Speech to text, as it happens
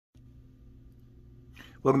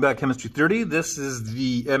Welcome back, Chemistry 30. This is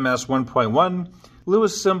the MS1.1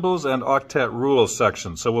 Lewis symbols and octet rule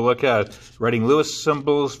section. So we'll look at writing Lewis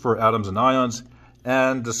symbols for atoms and ions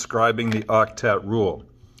and describing the octet rule.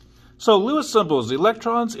 So Lewis symbols, the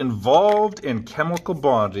electrons involved in chemical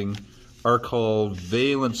bonding are called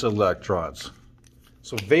valence electrons.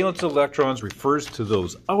 So valence electrons refers to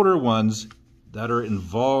those outer ones that are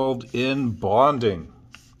involved in bonding,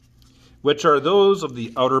 which are those of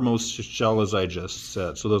the outermost shell, as I just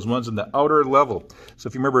said. So those ones in the outer level. So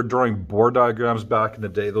if you remember drawing Bohr diagrams back in the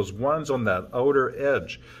day, those ones on that outer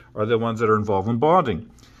edge are the ones that are involved in bonding.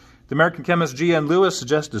 The American chemist G.N. Lewis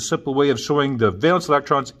suggested a simple way of showing the valence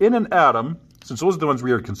electrons in an atom, since those are the ones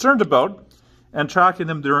we are concerned about, and tracking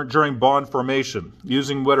them during bond formation,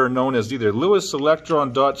 using what are known as either Lewis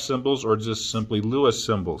electron dot symbols or just simply Lewis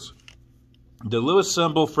symbols. The Lewis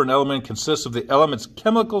symbol for an element consists of the element's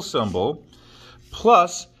chemical symbol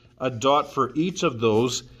plus a dot for each of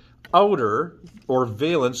those outer or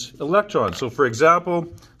valence electrons. So for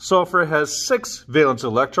example, sulfur has 6 valence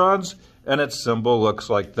electrons and its symbol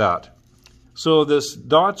looks like that. So these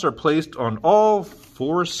dots are placed on all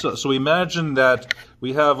 4 sides. So imagine that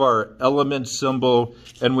we have our element symbol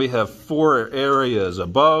and we have 4 areas: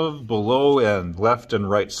 above, below, and left and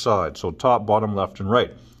right side. So top, bottom, left, and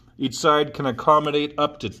right. Each side can accommodate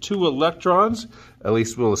up to 2 electrons, at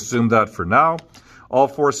least we'll assume that for now. All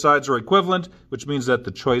 4 sides are equivalent, which means that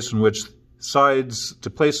the choice in which sides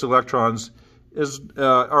to place electrons is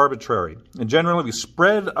arbitrary. And generally, we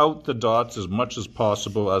spread out the dots as much as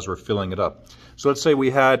possible as we're filling it up. So let's say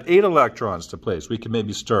we had 8 electrons to place. We could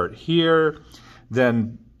maybe start here,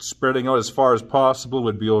 then spreading out as far as possible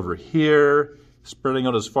would be over here, spreading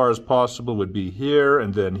out as far as possible would be here,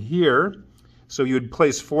 and then here. So you would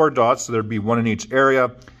place 4 dots, so there'd be 1 in each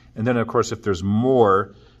area. And then, of course, if there's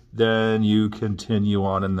more, then you continue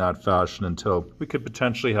on in that fashion until we could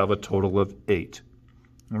potentially have a total of 8.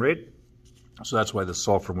 All right? So that's why the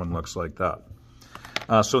sulfur one looks like that.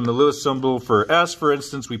 So in the Lewis symbol for S, for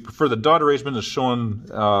instance, we prefer the dot arrangement as shown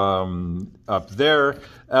up there,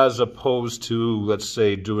 as opposed to, let's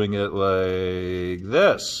say, doing it like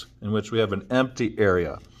this, in which we have an empty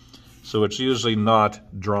area. So it's usually not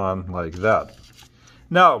drawn like that.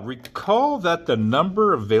 Now, recall that the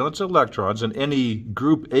number of valence electrons in any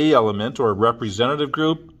group A element or representative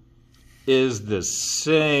group is the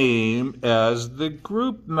same as the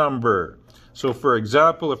group number. So, for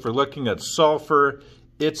example, if we're looking at sulfur,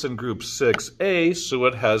 it's in group 6A, so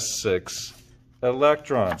it has 6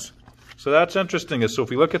 electrons. So that's interesting. So if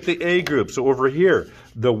we look at the A group, so over here,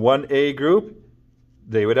 the 1A group,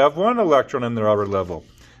 they would have 1 electron in their outer level.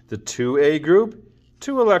 The 2A group,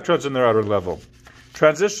 2 electrons in their outer level.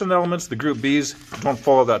 Transition elements, the group Bs, don't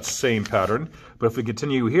follow that same pattern. But if we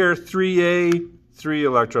continue here, 3A, 3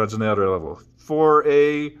 electrons in the outer level.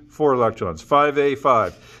 4A, 4 electrons. 5A,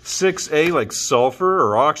 5. 6A, like sulfur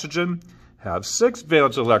or oxygen, have 6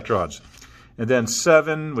 valence electrons. And then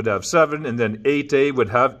 7 would have 7, and then 8A would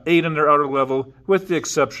have 8 in their outer level, with the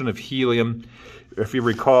exception of helium. If you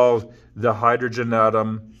recall, the hydrogen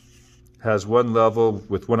atom has 1 level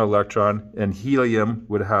with 1 electron, and helium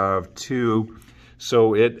would have 2.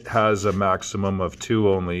 So it has a maximum of 2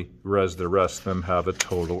 only, whereas the rest of them have a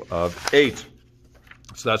total of 8.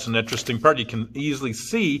 So that's an interesting part. You can easily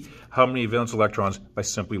see how many valence electrons by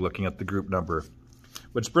simply looking at the group number.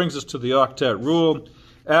 Which brings us to the octet rule.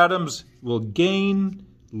 Atoms will gain,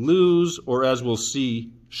 lose, or as we'll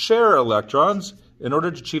see, share electrons in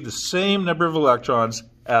order to achieve the same number of electrons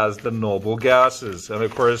as the noble gases. And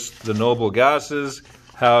of course, the noble gases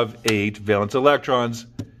have 8 valence electrons,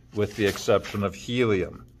 with the exception of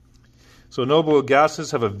helium. So noble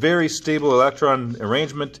gases have a very stable electron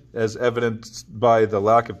arrangement, as evidenced by the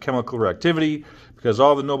lack of chemical reactivity, because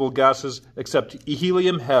all the noble gases except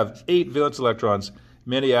helium have 8 valence electrons.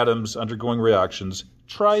 Many atoms undergoing reactions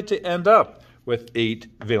try to end up with 8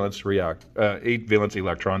 valence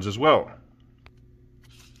electrons as well.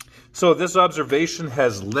 So this observation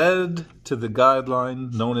has led to the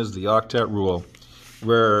guideline known as the octet rule,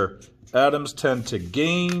 where atoms tend to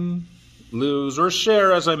gain, lose, or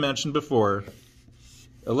share, as I mentioned before,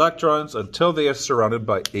 electrons until they are surrounded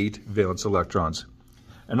by 8 valence electrons.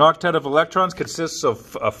 An octet of electrons consists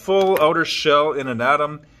of a full outer shell in an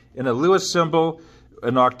atom. In a Lewis symbol,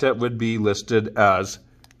 an octet would be listed as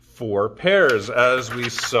 4 pairs, as we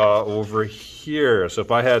saw over here. So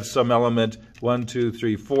if I had some element, 1, 2,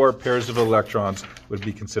 3, 4 pairs of electrons would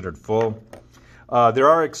be considered full. There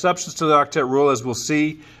are exceptions to the octet rule, as we'll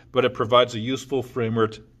see, but it provides a useful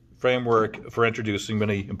framework for introducing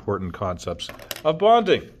many important concepts of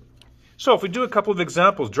bonding. So if we do a couple of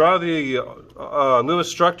examples, draw the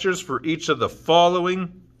Lewis structures for each of the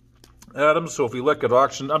following atoms. So if we look at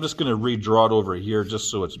oxygen, I'm just going to redraw it over here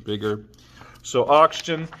just so it's bigger. So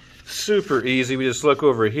oxygen, super easy. We just look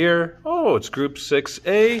over here. Oh, it's group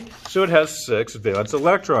 6A, so it has 6 valence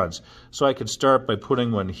electrons. So I could start by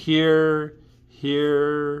putting one here,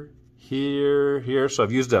 here, here, here. So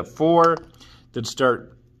I've used that 4. Then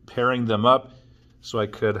start pairing them up, so I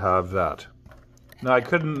could have that. Now I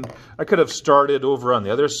could have started over on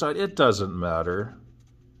the other side. It doesn't matter.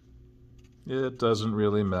 It doesn't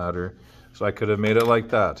really matter. So I could have made it like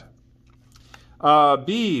that.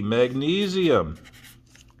 B, magnesium.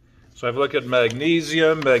 So I've looked at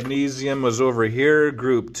magnesium. Magnesium was over here,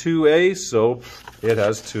 group 2A, so it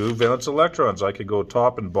has 2 valence electrons. I could go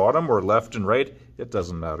top and bottom or left and right. It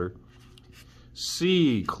doesn't matter.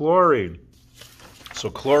 C, chlorine.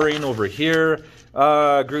 So chlorine over here.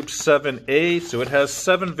 Group 7A, so it has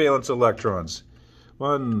 7 valence electrons.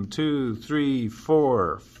 1, 2, 3,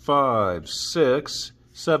 4, 5, 6,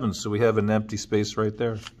 7. So we have an empty space right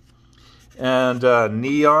there. And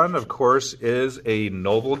neon, of course, is a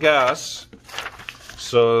noble gas.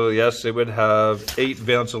 So yes, it would have 8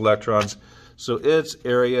 valence electrons. So its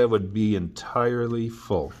area would be entirely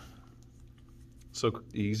full. So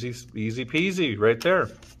easy peasy right there.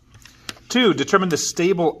 2, determine the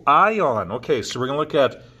stable ion. Okay, so we're going to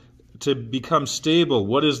look at, to become stable,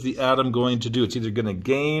 what is the atom going to do? It's either going to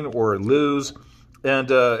gain or lose. And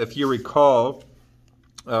if you recall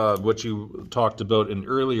what you talked about in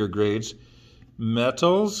earlier grades,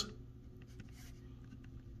 metals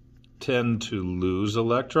tend to lose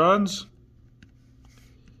electrons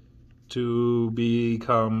to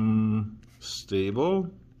become stable,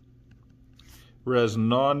 whereas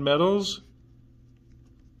nonmetals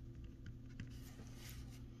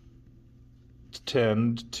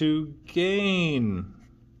tend to gain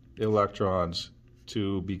electrons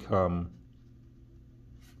to become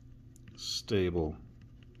stable.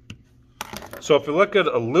 So if we look at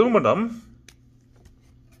aluminum,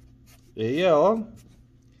 Al,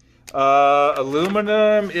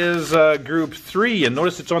 aluminum is group 3, and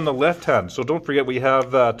notice it's on the left hand. So don't forget we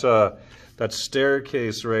have that that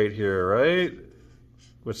staircase right here, right?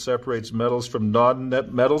 Which separates metals from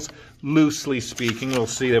non-metals, loosely speaking. We'll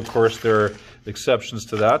see, of course, there are exceptions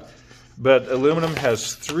to that. But aluminum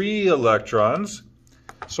has 3 electrons.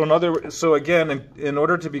 So again, in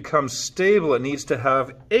order to become stable, it needs to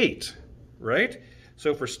have 8, right?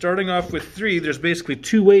 So if we're starting off with 3, there's basically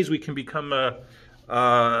 2 ways we can become a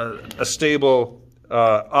stable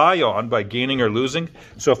ion, by gaining or losing.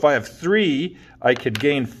 So if I have 3, I could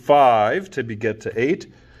gain 5 to get to 8.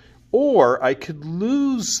 Or I could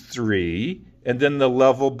lose 3, and then the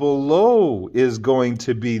level below is going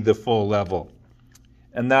to be the full level.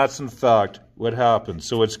 And that's, in fact, what happens.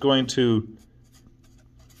 So it's going to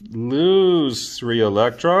lose 3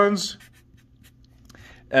 electrons,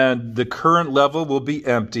 and the current level will be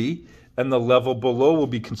empty, and the level below will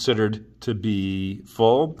be considered to be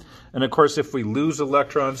full. And, of course, if we lose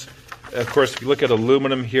electrons, of course, if you look at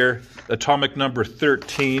aluminum here, atomic number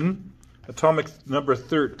 13, atomic number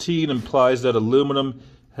 13 implies that aluminum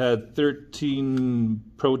had 13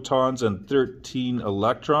 protons and 13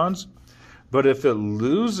 electrons. But if it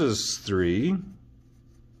loses 3,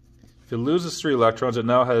 electrons, it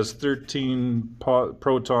now has 13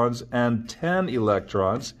 protons and 10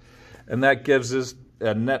 electrons. And that gives us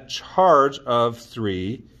a net charge of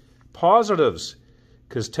 3 positives,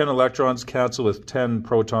 because 10 electrons cancel with 10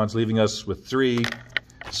 protons, leaving us with 3.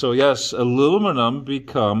 So yes, aluminum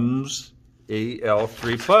becomes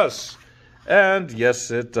Al3+. And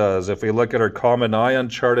yes, it does. If we look at our common ion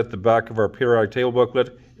chart at the back of our periodic table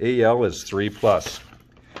booklet, Al is 3+.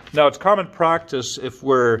 Now, it's common practice, if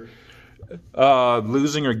we're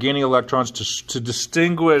losing or gaining electrons, to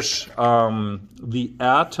distinguish the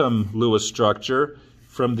atom Lewis structure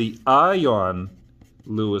from the ion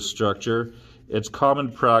Lewis structure. It's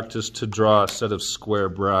common practice to draw a set of square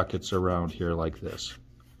brackets around here like this.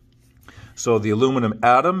 So the aluminum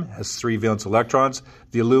atom has 3 valence electrons.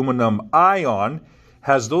 The aluminum ion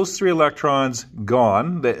has those 3 electrons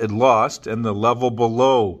gone, that it lost, and the level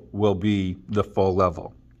below will be the full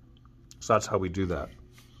level. So that's how we do that.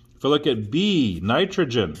 If we look at B,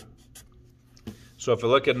 nitrogen. So if we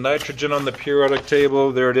look at nitrogen on the periodic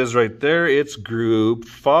table, there it is right there. It's group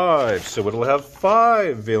 5. So it'll have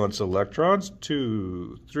 5 valence electrons.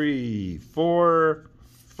 2, 3, 4,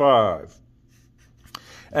 5.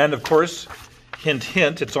 And of course, hint,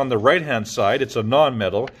 hint, it's on the right-hand side. It's a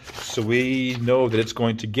non-metal, so we know that it's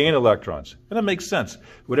going to gain electrons. And that makes sense.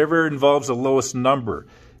 Whatever involves the lowest number.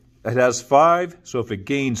 It has 5, so if it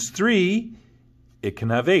gains 3, it can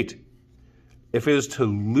have 8. if it was to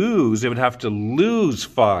lose, it would have to lose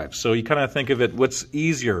 5. So you kind of think of it, what's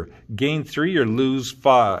easier, gain 3 or lose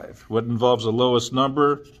 5? What involves the lowest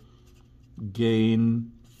number?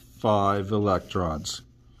 Gain 5 electrons.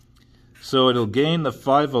 So it'll gain the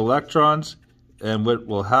 5 electrons, and what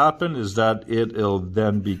will happen is that it'll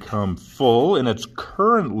then become full in its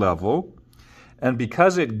current level, and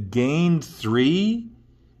because it gained 3,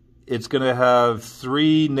 it's going to have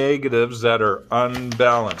 3 negatives that are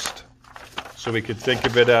unbalanced. So we could think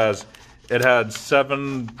of it as it had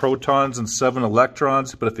 7 protons and 7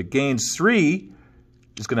 electrons, but if it gains 3,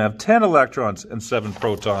 it's going to have 10 electrons and 7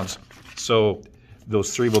 protons. So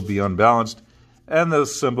those 3 will be unbalanced, and the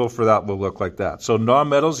symbol for that will look like that. So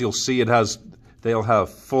nonmetals, you'll see they'll have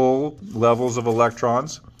full levels of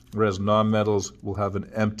electrons, whereas nonmetals will have an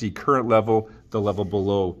empty current level. The level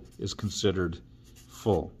below is considered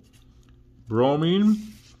full. Bromine.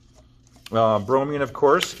 Bromine, of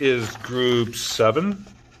course, is group 7.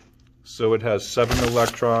 So it has 7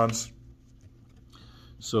 electrons.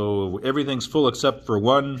 So everything's full except for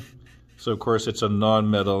 1. So, of course, it's a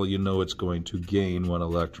nonmetal. You know it's going to gain 1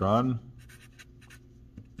 electron.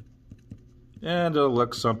 And it'll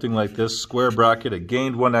look something like this. Square bracket, it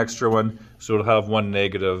gained 1 extra one, so it'll have 1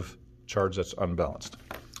 negative charge that's unbalanced.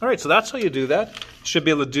 All right, so that's how you do that. Should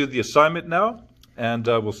be able to do the assignment now, and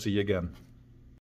we'll see you again.